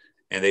East,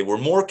 and they were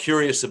more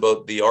curious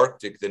about the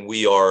Arctic than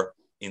we are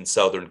in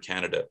southern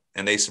Canada.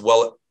 And they said,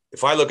 well,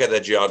 if I look at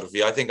that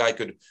geography, I think I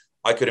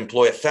could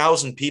employ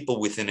 1,000 people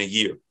within a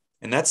year.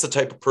 And that's the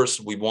type of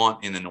person we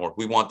want in the north.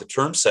 We want the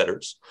term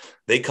setters.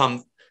 They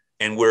come,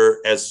 and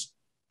whereas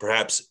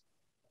perhaps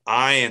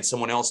I and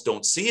someone else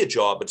don't see a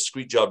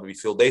discrete job to be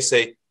filled, they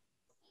say,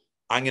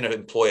 I'm going to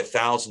employ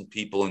 1,000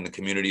 people in the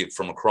community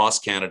from across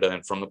Canada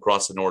and from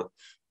across the north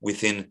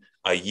within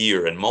a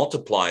year, and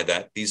multiply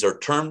that. These are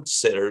term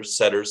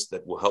setters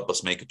that will help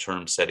us make a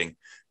term setting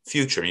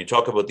future. And you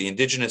talk about the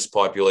Indigenous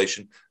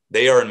population,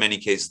 they are in many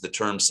cases the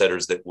term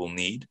setters that we'll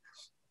need,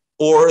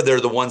 or they're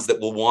the ones that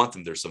will want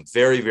them. There's some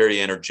very, very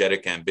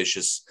energetic,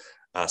 ambitious,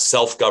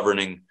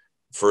 self-governing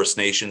First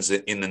Nations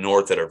in the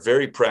north that are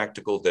very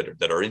practical,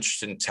 that are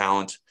interested in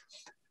talent.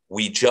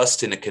 We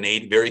just, in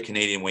a very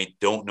Canadian way,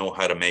 don't know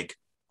how to make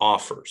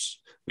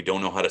offers. We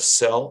don't know how to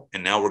sell,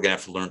 and now we're going to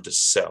have to learn to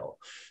sell.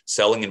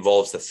 Selling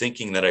involves the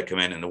thinking that I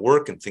command in the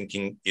work, and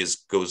thinking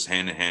goes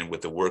hand in hand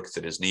with the work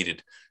that is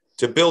needed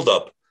to build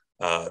up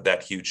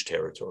that huge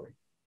territory.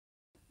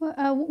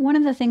 Well, one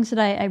of the things that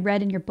I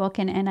read in your book,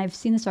 and I've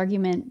seen this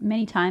argument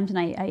many times, and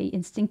I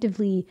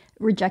instinctively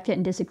reject it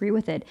and disagree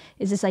with it,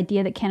 is this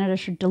idea that Canada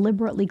should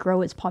deliberately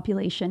grow its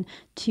population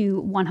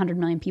to 100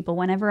 million people.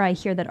 Whenever I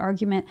hear that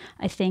argument,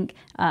 I think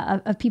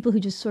of people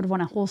who just sort of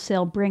want to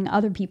wholesale bring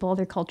other people,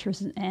 other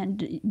cultures,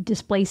 and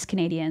displace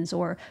Canadians,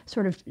 or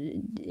sort of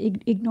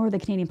ignore the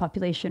Canadian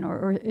population,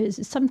 or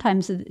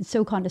sometimes it's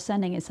so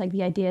condescending. It's like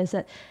the idea is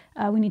that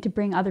we need to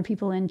bring other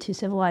people in to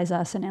civilize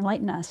us and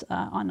enlighten us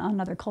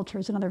on other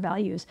cultures and other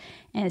values.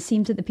 And it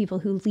seems that the people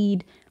who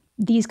lead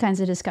these kinds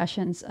of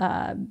discussions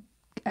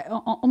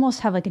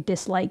almost have like a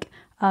dislike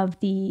of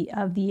the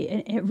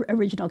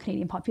original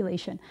Canadian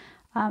population.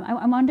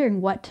 I'm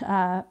wondering what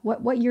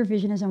your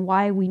vision is, and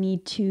why we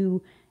need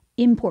to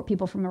import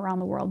people from around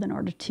the world in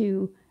order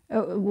to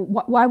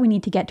why we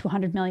need to get to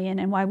 100 million,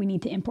 and why we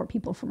need to import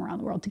people from around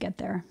the world to get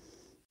there.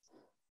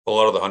 A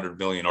lot of the 100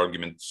 million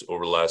arguments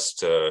over the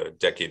last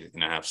decade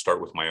and a half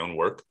start with my own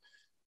work.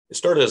 It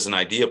started as an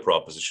idea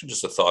proposition,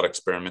 just a thought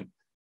experiment,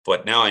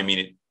 but now I mean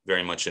it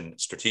very much in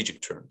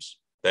strategic terms.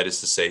 That is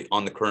to say,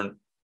 on the current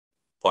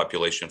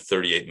population of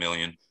 38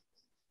 million,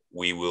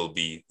 we will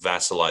be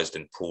vassalized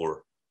and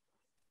poor.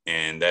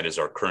 And that is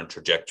our current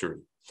trajectory.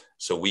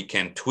 So we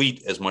can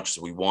tweet as much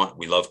as we want.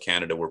 We love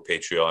Canada. We're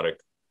patriotic.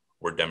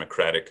 We're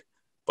democratic.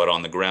 But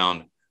on the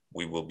ground,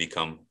 we will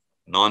become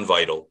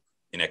non-vital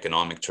in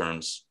economic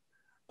terms,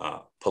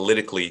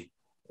 politically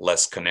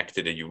less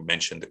connected. And you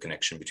mentioned the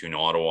connection between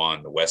Ottawa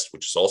and the West,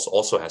 which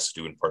also has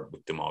to do in part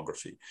with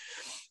demography,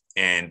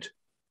 and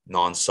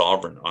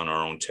non-sovereign on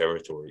our own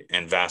territory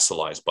and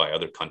vassalized by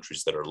other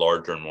countries that are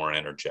larger and more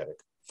energetic.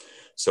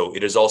 So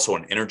it is also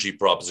an energy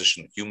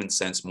proposition, human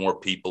sense, more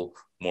people,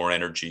 more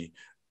energy,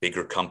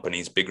 bigger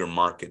companies, bigger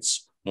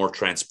markets, more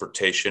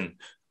transportation.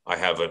 I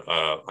have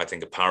I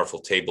think a powerful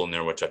table in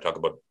there, which I talk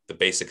about the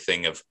basic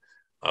thing of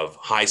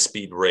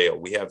high-speed rail.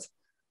 We have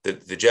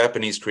the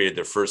Japanese created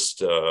their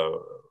first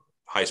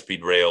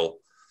high-speed rail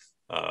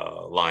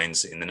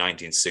lines in the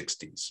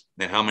 1960s.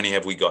 And how many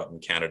have we got in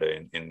Canada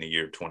in the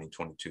year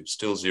 2022?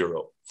 Still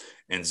zero,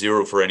 and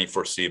zero for any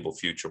foreseeable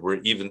future.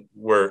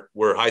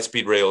 Where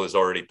high-speed rail is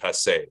already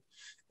passé,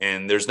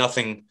 and there's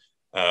nothing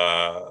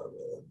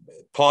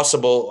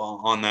possible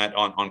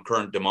on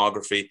current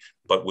demography.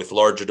 But with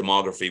larger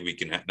demography, we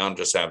can not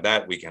just have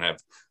that. We can have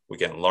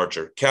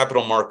larger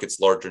capital markets,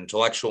 larger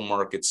intellectual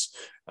markets,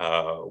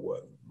 a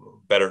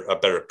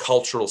better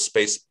cultural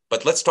space.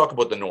 But let's talk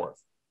about the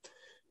North.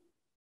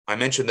 I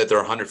mentioned that there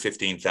are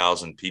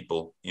 115,000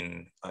 people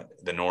in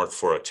the North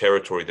for a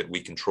territory that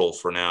we control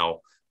for now,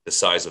 the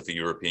size of the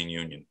European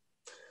Union.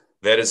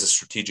 That is a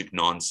strategic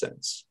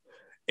nonsense.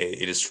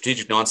 It is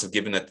strategic nonsense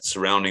given that the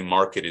surrounding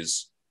market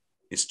is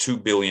 2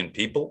 billion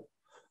people,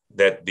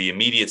 that the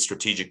immediate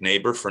strategic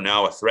neighbor, for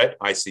now a threat,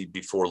 I see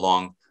before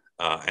long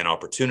an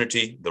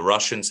opportunity. The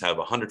Russians have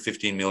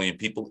 115 million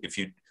people. If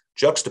you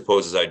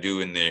juxtapose, as I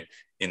do in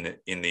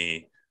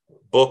the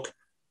book,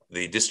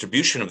 the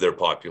distribution of their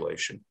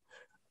population,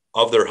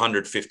 of their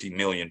 150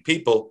 million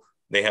people,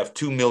 they have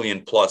 2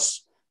 million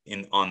plus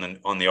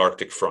on the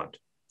Arctic front,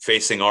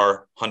 facing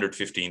our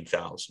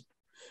 115,000.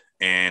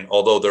 And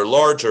although they're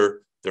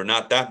larger, they're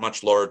not that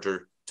much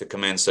larger to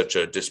command such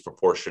a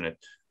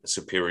disproportionate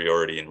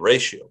superiority in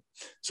ratio.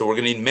 So we're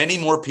going to need many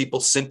more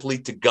people simply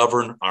to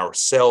govern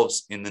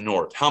ourselves in the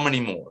North. How many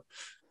more?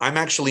 I'm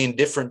actually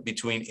indifferent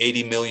between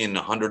 80 million,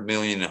 100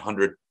 million,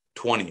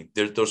 120.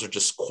 Those are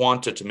just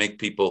quanta to make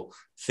people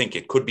think.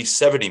 It could be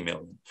 70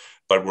 million.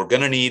 But we're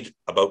going to need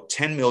about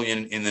 10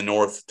 million in the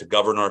North to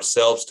govern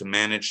ourselves, to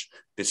manage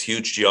this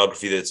huge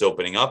geography that's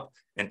opening up.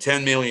 And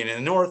 10 million in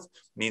the North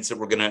means that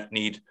we're going to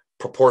need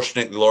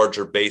proportionately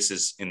larger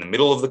bases in the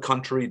middle of the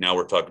country. Now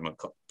we're talking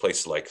about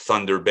places like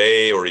Thunder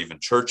Bay or even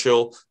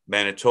Churchill,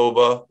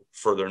 Manitoba,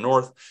 further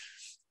north,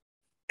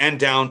 and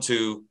down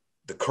to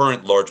the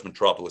current large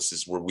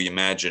metropolises where we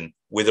imagine,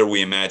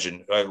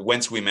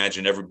 whence we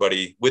imagine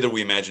everybody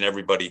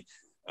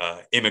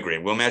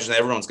immigrating. We'll imagine that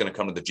everyone's going to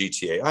come to the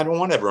GTA. I don't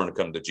want everyone to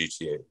come to the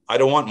GTA. I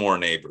don't want more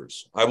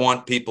neighbors. I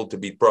want people to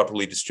be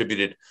properly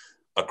distributed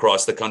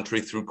across the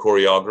country through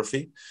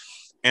choreography.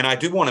 And I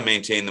do want to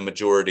maintain the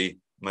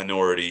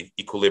majority-minority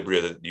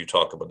equilibria that you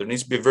talk about. There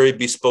needs to be a very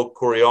bespoke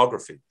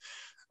choreography.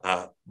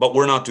 But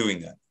we're not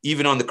doing that.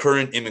 Even on the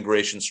current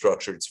immigration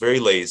structure, it's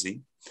very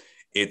lazy.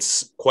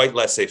 It's quite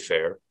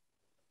laissez-faire.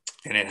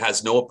 And it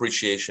has no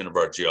appreciation of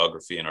our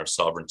geography and our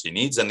sovereignty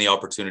needs and the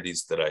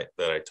opportunities that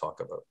I talk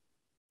about.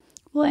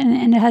 Well,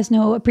 and it has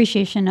no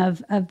appreciation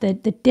of the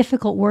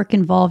difficult work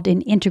involved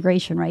in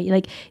integration, right?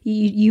 Like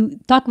you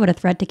talk about a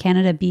threat to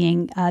Canada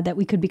being that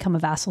we could become a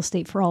vassal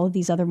state for all of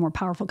these other more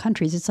powerful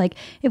countries. It's like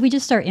if we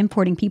just start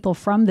importing people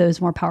from those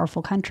more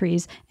powerful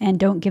countries and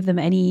don't give them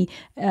any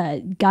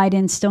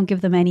guidance, don't give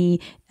them any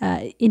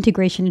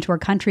integration into our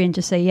country and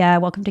just say, yeah,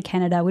 welcome to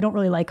Canada. We don't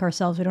really like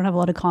ourselves. We don't have a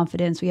lot of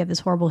confidence. We have this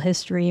horrible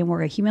history and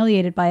we're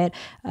humiliated by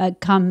it.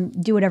 Come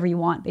do whatever you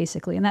want,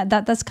 basically. And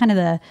that's kind of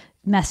the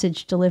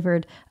message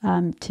delivered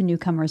to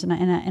newcomers.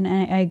 And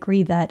I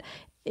agree that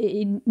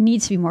it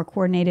needs to be more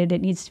coordinated.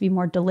 It needs to be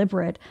more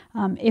deliberate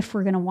if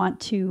we're going to want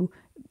to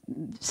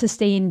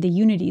sustain the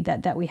unity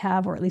that we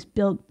have, or at least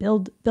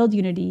build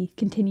unity,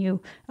 continue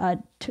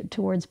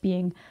towards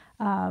being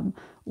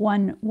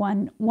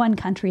one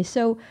country.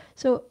 So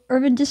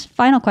Irvin, just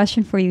final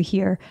question for you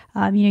here.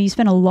 You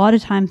spent a lot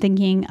of time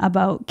thinking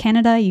about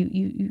Canada.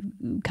 You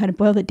kind of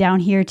boiled it down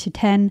here to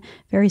 10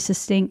 very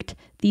succinct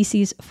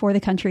theses for the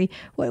country.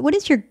 What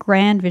is your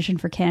grand vision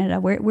for Canada?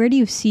 Where do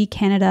you see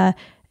Canada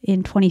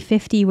in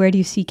 2050? Where do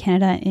you see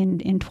Canada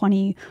in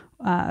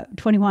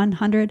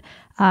 2100?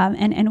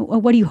 And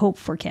what do you hope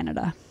for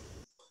Canada?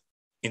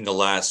 In the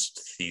last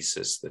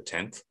thesis, the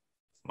 10th,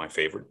 my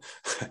favorite,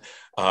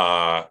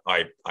 I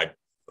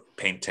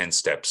paint 10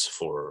 steps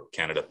for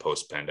Canada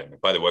post-pandemic.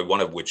 By the way,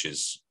 one of which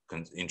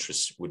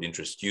would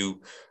interest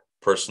you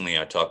personally.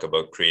 I talk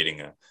about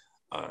creating a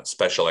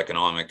special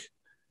economic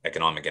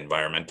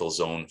environmental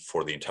zone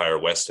for the entire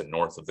west and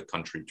north of the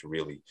country to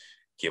really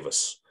give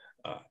us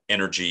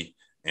energy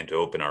and to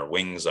open our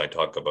wings. I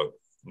talk about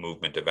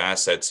movement of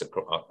assets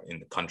in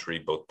the country,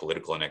 both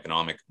political and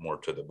economic, more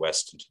to the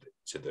west and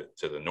to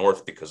the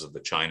north because of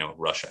the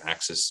China-Russia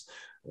axis,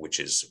 which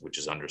is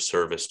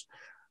underserviced.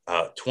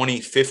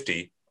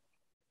 2050,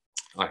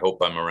 I hope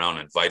I'm around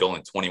and vital.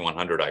 In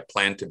 2100, I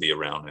plan to be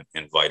around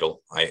and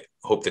vital. I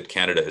hope that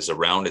Canada is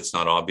around. It's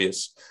not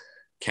obvious.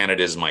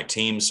 Canada is my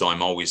team, so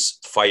I'm always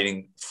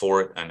fighting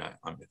for it, and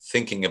I'm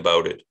thinking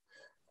about it.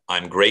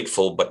 I'm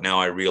grateful, but now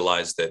I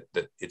realize that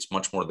it's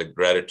much more the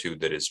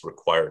gratitude that is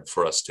required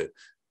for us to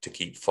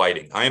keep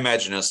fighting. I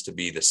imagine us to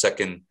be the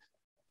second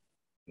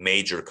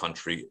major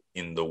country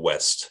in the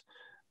West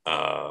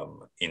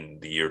in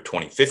the year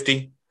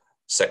 2050,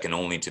 second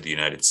only to the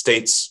United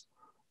States,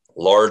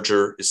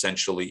 larger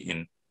essentially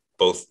in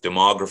both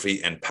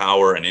demography and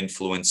power and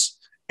influence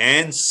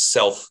and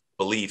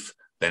self-belief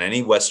than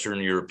any Western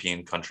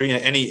European country,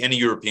 any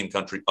European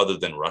country other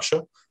than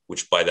Russia,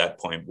 which by that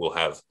point will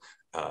have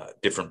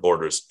different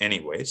borders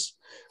anyways.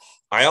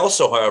 I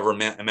also, however,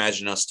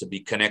 imagine us to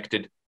be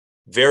connected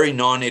very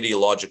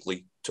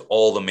non-ideologically to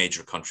all the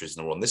major countries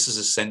in the world. And this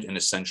is an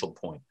essential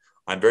point.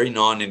 I'm very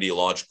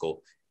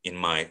non-ideological in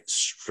my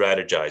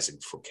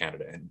strategizing for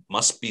Canada, and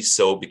must be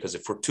so, because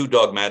if we're too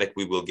dogmatic,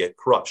 we will get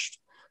crushed.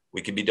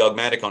 We can be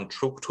dogmatic on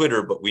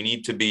Twitter, but we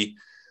need to be,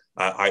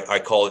 I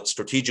call it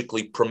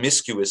strategically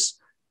promiscuous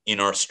in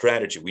our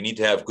strategy. We need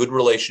to have good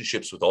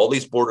relationships with all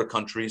these border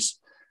countries,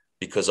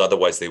 because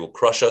otherwise they will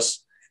crush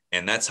us.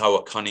 And that's how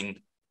a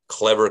cunning,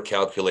 clever,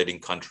 calculating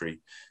country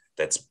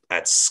that's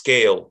at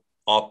scale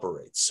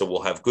operates. So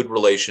we'll have good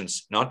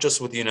relations, not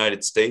just with the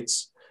United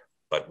States,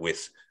 but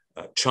with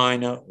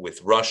China,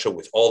 with Russia,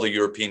 with all the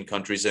European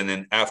countries. And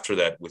then after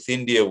that, with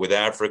India, with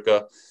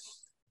Africa,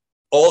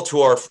 all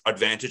to our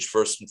advantage,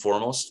 first and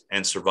foremost,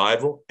 and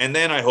survival. And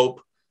then I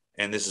hope,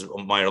 and this is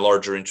my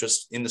larger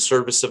interest, in the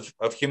service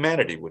of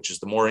humanity, which is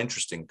the more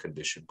interesting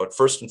condition. But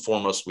first and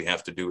foremost, we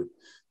have to do it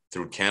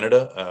through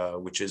Canada,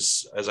 which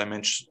is, as I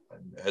mentioned,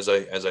 as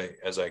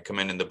I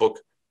commend in the book,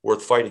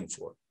 worth fighting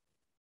for.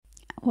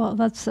 Well,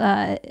 that's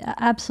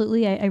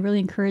absolutely. I really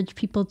encourage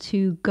people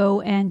to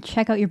go and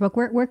check out your book.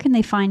 Where can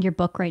they find your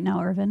book right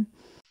now, Irvin?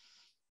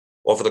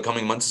 Well, for the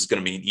coming months, it's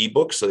going to be an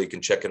ebook, so they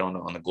can check it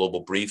on the Global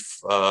Brief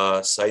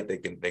site.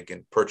 They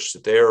can purchase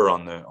it there, or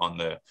on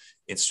the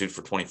Institute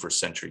for 21st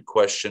Century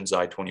Questions,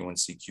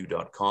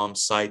 i21cq.com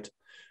site.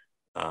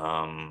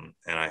 And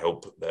I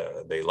hope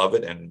they love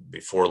it. And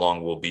before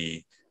long, we'll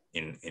be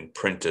in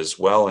print as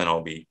well, and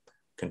I'll be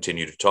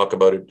continue to talk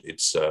about it.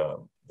 It's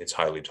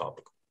highly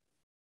topical.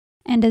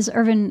 And as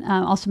Irvin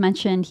also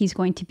mentioned, he's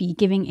going to be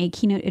giving a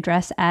keynote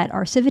address at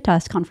our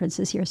Civitas conference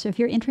this year. So if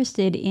you're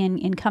interested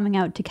in coming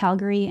out to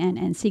Calgary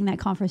and seeing that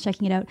conference,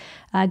 checking it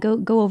out,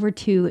 go over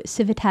to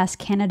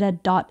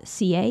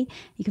civitascanada.ca.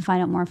 You can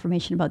find out more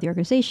information about the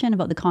organization,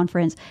 about the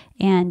conference,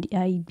 and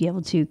you'd be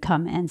able to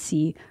come and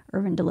see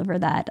Irvin deliver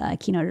that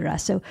keynote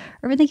address. So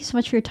Irvin, thank you so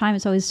much for your time.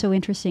 It's always so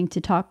interesting to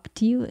talk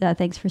to you.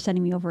 Thanks for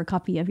sending me over a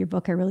copy of your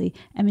book. I really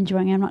am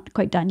enjoying it. I'm not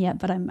quite done yet,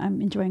 but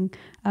I'm enjoying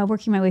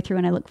working my way through,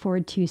 and I look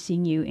forward to seeing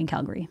you in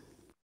Calgary.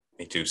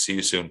 Me too. See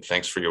you soon.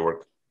 Thanks for your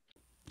work.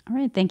 All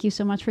right. Thank you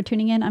so much for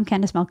tuning in. I'm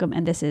Candace Malcolm,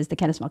 and this is The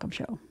Candace Malcolm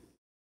Show.